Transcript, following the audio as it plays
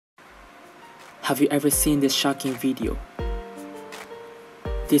Have you ever seen this shocking video?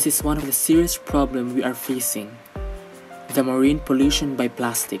 This is one of the serious problems we are facing, the marine pollution by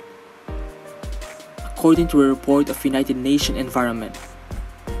plastic. According to a report of United Nations Environment,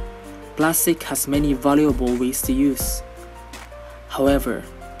 plastic has many valuable ways to use. However,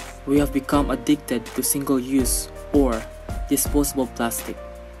 we have become addicted to single-use or disposable plastic.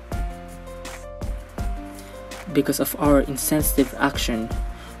 Because of our insensitive action,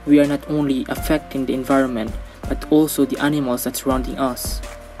 we are not only affecting the environment but also the animals that surrounding us.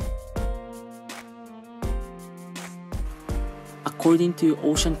 According to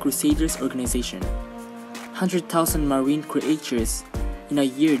Ocean Crusaders organization, 100,000 marine creatures in a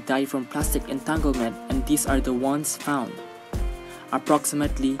year die from plastic entanglement, and these are the ones found.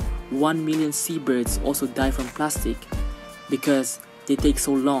 Approximately 1 million seabirds also die from plastic because they take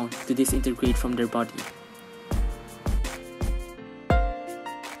so long to disintegrate from their body.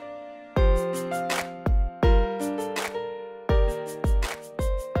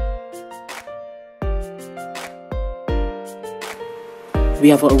 We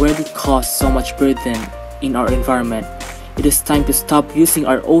have already caused so much burden in our environment. It is time to stop using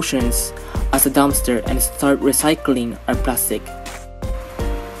our oceans as a dumpster and start recycling our plastic.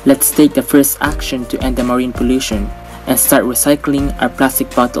 Let's take the first action to end the marine pollution and start recycling our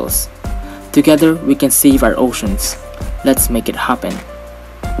plastic bottles. Together, we can save our oceans. Let's make it happen.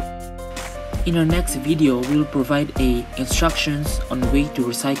 In our next video, we will provide instructions on way to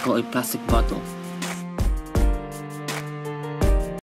recycle a plastic bottle.